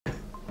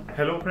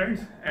Hello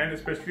friends, and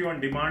especially on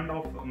demand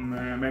of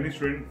many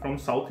students from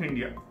South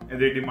India,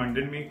 they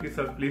demanded me,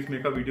 sir, please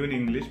make a video in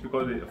English,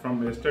 because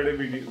from yesterday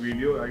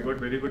video I got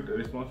very good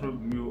response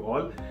from you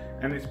all,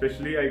 and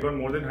especially I got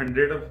more than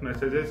 100 of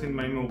messages in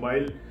my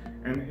mobile,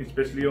 and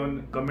especially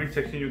on comment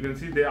section you can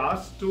see they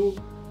asked to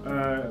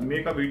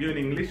make a video in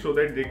English so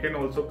that they can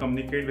also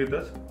communicate with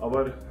us.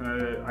 Our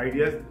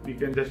ideas we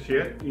can just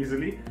share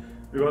easily,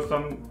 because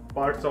some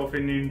parts of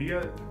in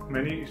India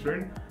many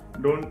students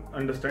don't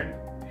understand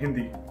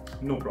Hindi.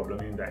 No problem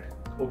in that.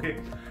 Okay,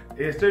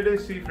 yesterday,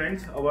 see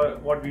friends,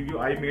 what video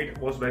I made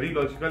was very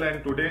logical,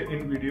 and today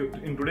in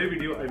today's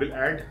video I will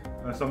add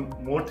some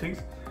more things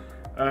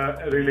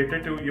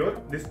related to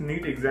this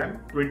NEET exam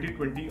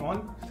 2020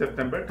 on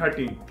September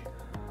 13.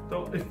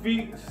 So if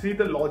we see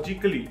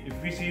logically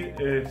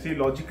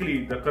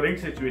the current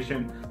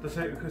situation,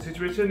 the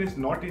situation is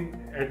not in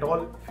at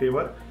all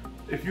favor.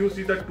 If you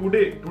see the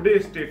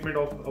today's statement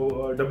of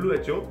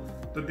WHO,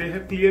 so they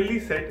have clearly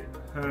said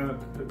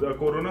the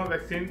corona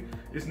vaccine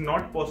is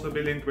not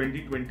possible in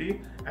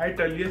 2020. At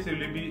earliest it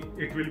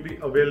will be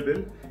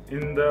available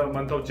in the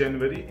month of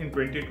January in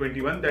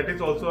 2021. That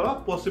is also a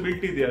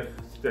possibility they are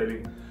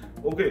telling.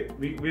 Okay,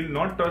 we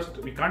can't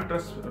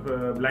trust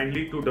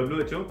blindly to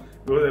WHO,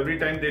 because every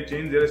time they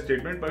change their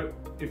statement. But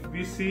if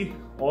we see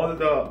all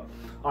the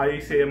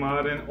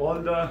ICMR and all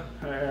the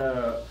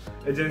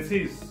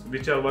agencies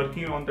which are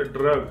working on the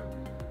drug,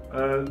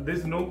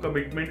 there's no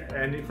commitment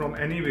from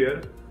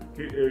anywhere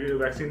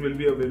vaccine will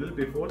be available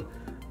before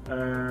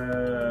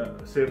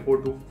say 4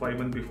 to 5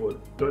 months before.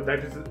 So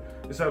that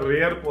is a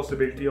rare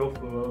possibility of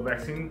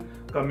vaccine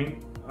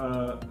coming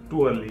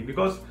too early,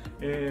 because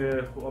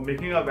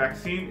making a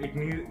vaccine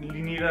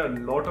you need a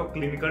lot of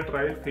clinical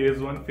trial, phase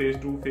 1, phase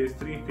 2, phase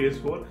 3, phase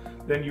 4,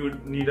 then you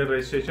need a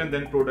registration,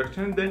 then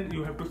production, then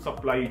you have to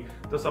supply.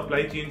 The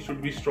supply chain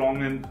should be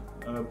strong and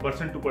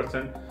person to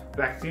person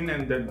vaccine,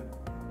 and then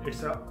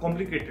it's a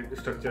complicated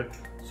structure.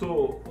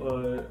 So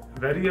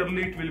very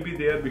early it will be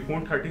there.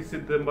 Before 30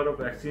 September of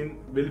vaccine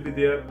will be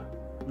there.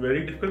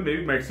 Very difficult.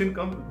 Maybe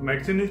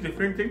medicine is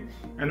different thing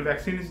and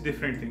vaccine is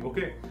different thing.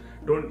 Okay,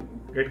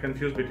 don't get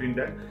confused between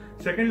that.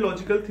 Second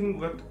logical thing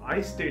what I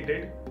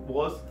stated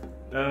was,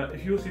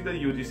 if you see the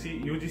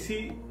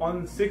UGC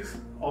on 6th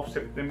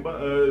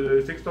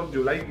of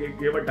July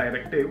gave a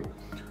directive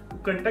to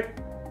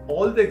conduct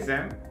all the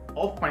exam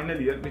of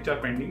final year which are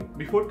pending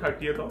before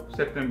 30th of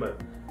September.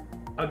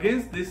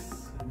 Against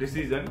this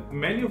decision,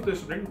 many of the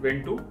students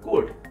went to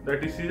court. The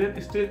decision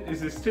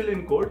is still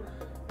in court,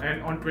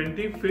 and on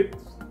 25th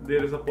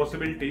there is a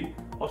possibility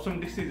of some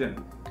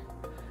decision.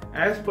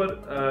 As per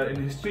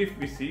in history, if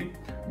we see,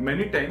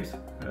 many times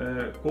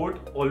court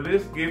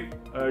always give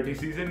a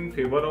decision in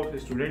favor of the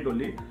student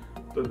only.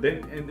 So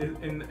then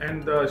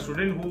and the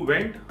student who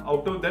went,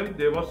 out of them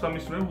there were some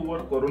students who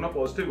were corona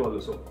positive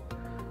also.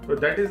 So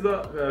that is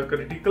the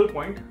critical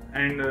point,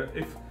 and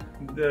if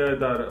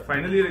the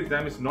final year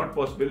exam is not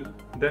possible,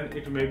 then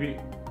it may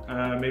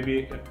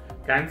be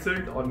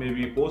cancelled or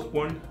maybe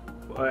postponed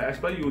as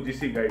per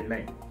UGC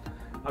guideline.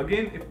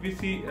 Again, if we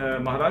see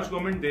Maharashtra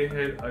government, they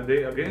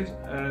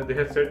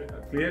have said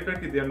clear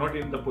cut they are not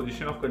in the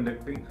position of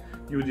conducting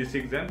UGC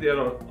exam. They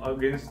are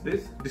against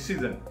this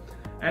decision,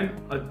 and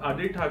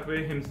Adit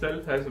Thackeray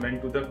himself has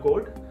went to the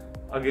court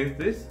against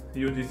this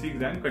UGC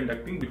exam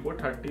conducting before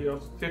 30th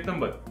of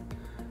September.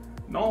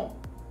 Now,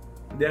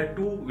 there are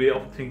two ways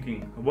of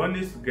thinking. One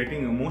is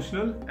getting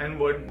emotional, and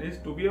one is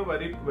to be a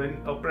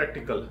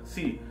practical.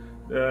 See,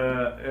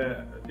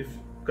 if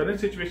current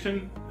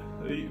situation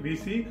we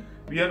see,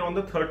 we are on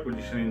the 3rd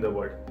position in the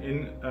world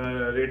in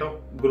rate of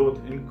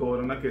growth in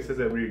corona cases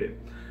every day.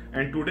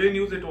 And today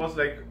news, it was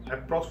like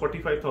approx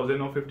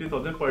 45,000 or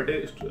 50,000 per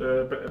day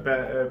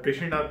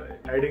patient are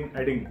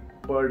adding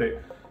per day.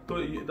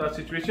 So the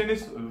situation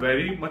is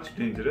very much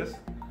dangerous,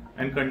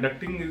 and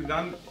conducting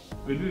exam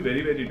will be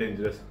very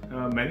dangerous.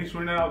 Many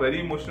students are very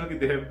emotional.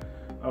 They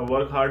have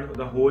worked hard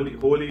the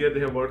whole year.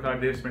 They have worked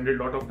hard. They have spent a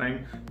lot of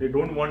time. They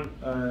don't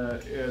want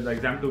the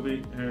exam to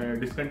be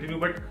discontinued.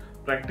 But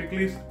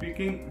practically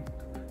speaking,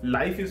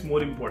 life is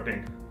more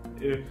important.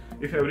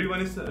 If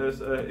everyone is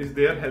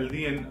there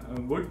healthy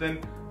and good, then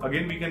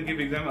again we can give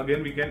exam.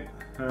 Again we can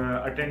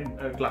attend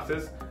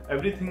classes.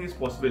 Everything is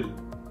possible.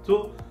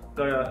 So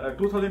the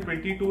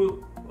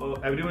 2022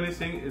 everyone is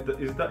saying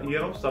is the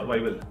year of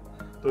survival.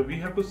 So we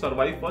have to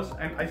survive first,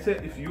 and I say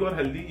if you are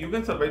healthy, you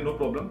can survive, no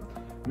problem.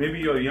 Maybe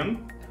you are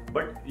young,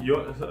 but you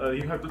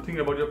have to think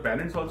about your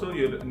parents also,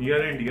 your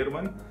near and dear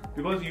one,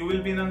 because you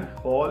will be in a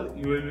hall,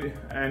 you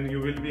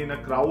will be in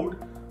a crowd.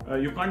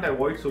 You can't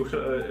avoid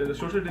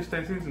social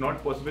distancing is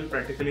not possible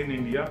practically in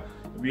India.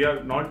 We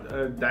are not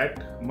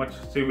that much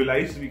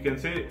civilized. We can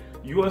say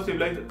you are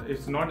civilized.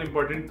 It's not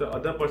important the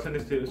other person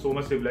is so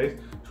much civilized.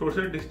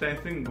 Social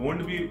distancing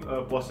won't be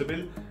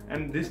possible,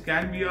 and this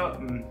can be a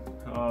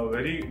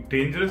very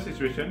dangerous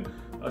situation.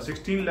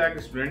 16 lakh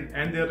students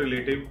and their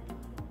relative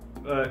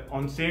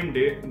on same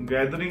day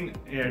gathering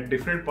in a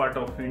different part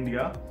of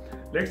India.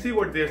 Let's see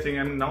what they are saying.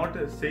 I'm not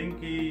saying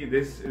that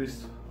this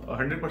is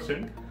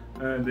 100%.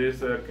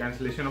 there's a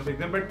cancellation of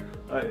exam.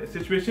 But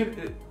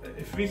situation,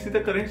 if we see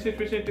the current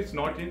situation, it is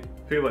not in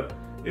favor.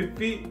 If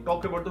we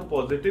talk about the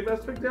positive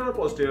aspect, there are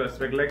positive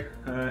aspects like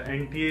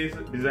NTA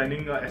is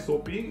designing a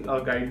SOP, a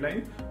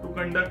guideline to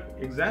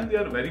conduct exam. They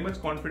are very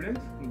much confident.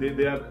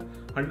 They are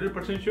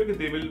 100% sure that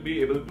they will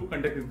be able to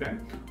conduct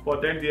exam.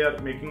 For that, they are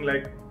making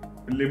like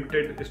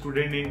limited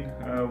student in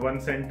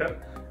one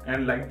center,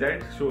 and like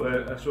that.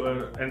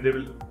 And they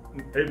will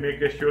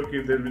make sure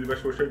that there will be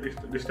social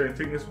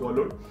distancing is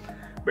followed.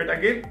 But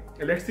again,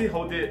 let's see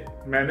how they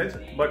manage.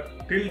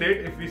 But till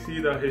date, if we see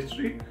the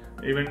history,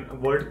 even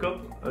World Cup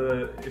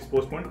is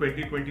postponed.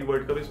 2020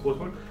 World Cup is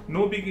postponed.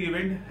 No big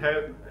event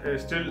have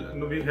still.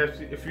 No, we have.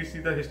 If we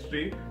see the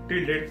history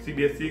till date,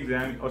 CBSE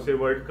exam or say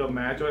World Cup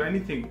match or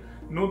anything,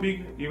 no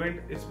big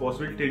event is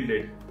possible till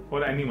date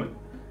for anyone.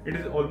 It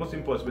is almost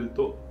impossible.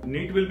 So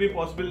NEET will be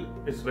possible.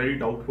 It's very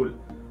doubtful.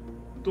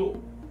 So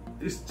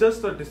it's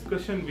just a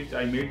discussion which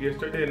I made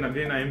yesterday, and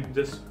again I am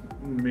just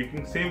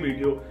making same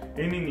video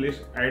in English,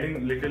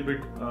 adding little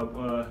bit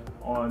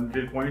on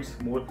little points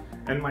more,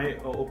 and my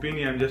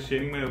opinion. I'm just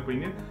sharing my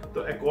opinion.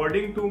 So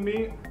according to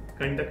me,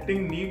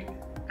 conducting NEET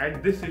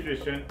at this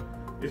situation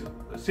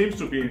seems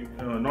to be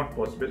not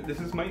possible. This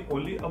is my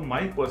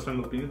my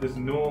personal opinion. There's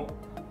no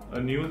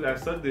news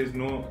as such. There's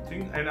no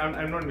thing, and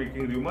I'm not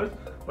making rumors,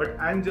 but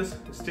I'm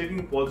just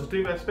stating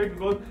positive aspect,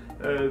 because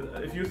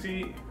if you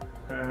see,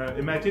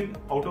 imagine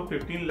out of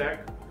 15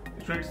 lakh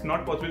students, it's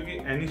not possible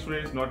that any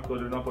student is not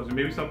corona positive.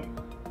 Maybe some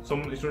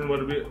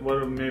students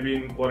were maybe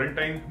in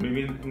quarantine,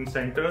 maybe in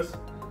centers,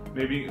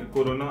 maybe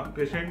corona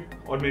patient,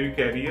 or maybe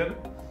carrier.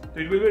 So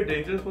it will be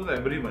dangerous for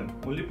everyone.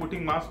 Only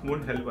putting mask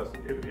won't help us.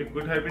 If it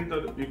could have been,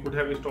 we could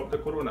have stopped the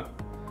corona.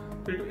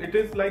 So it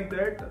is like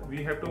that.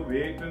 We have to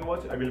wait and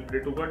watch. I will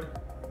pray to God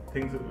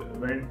things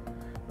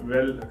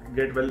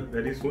get well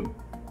very soon.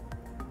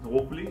 So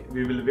hopefully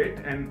we will wait,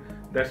 and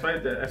that's why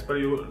as per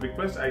your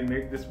request I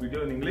made this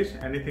video in English.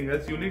 Anything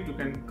else you need, you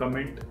can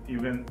comment, you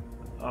can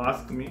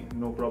ask me,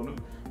 no problem.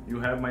 You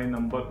have my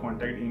number,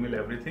 contact, email,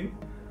 everything.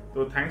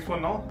 So thanks for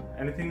now.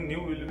 Anything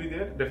new will be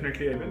there,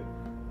 definitely I will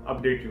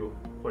update you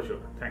for sure.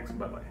 Thanks,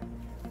 bye bye.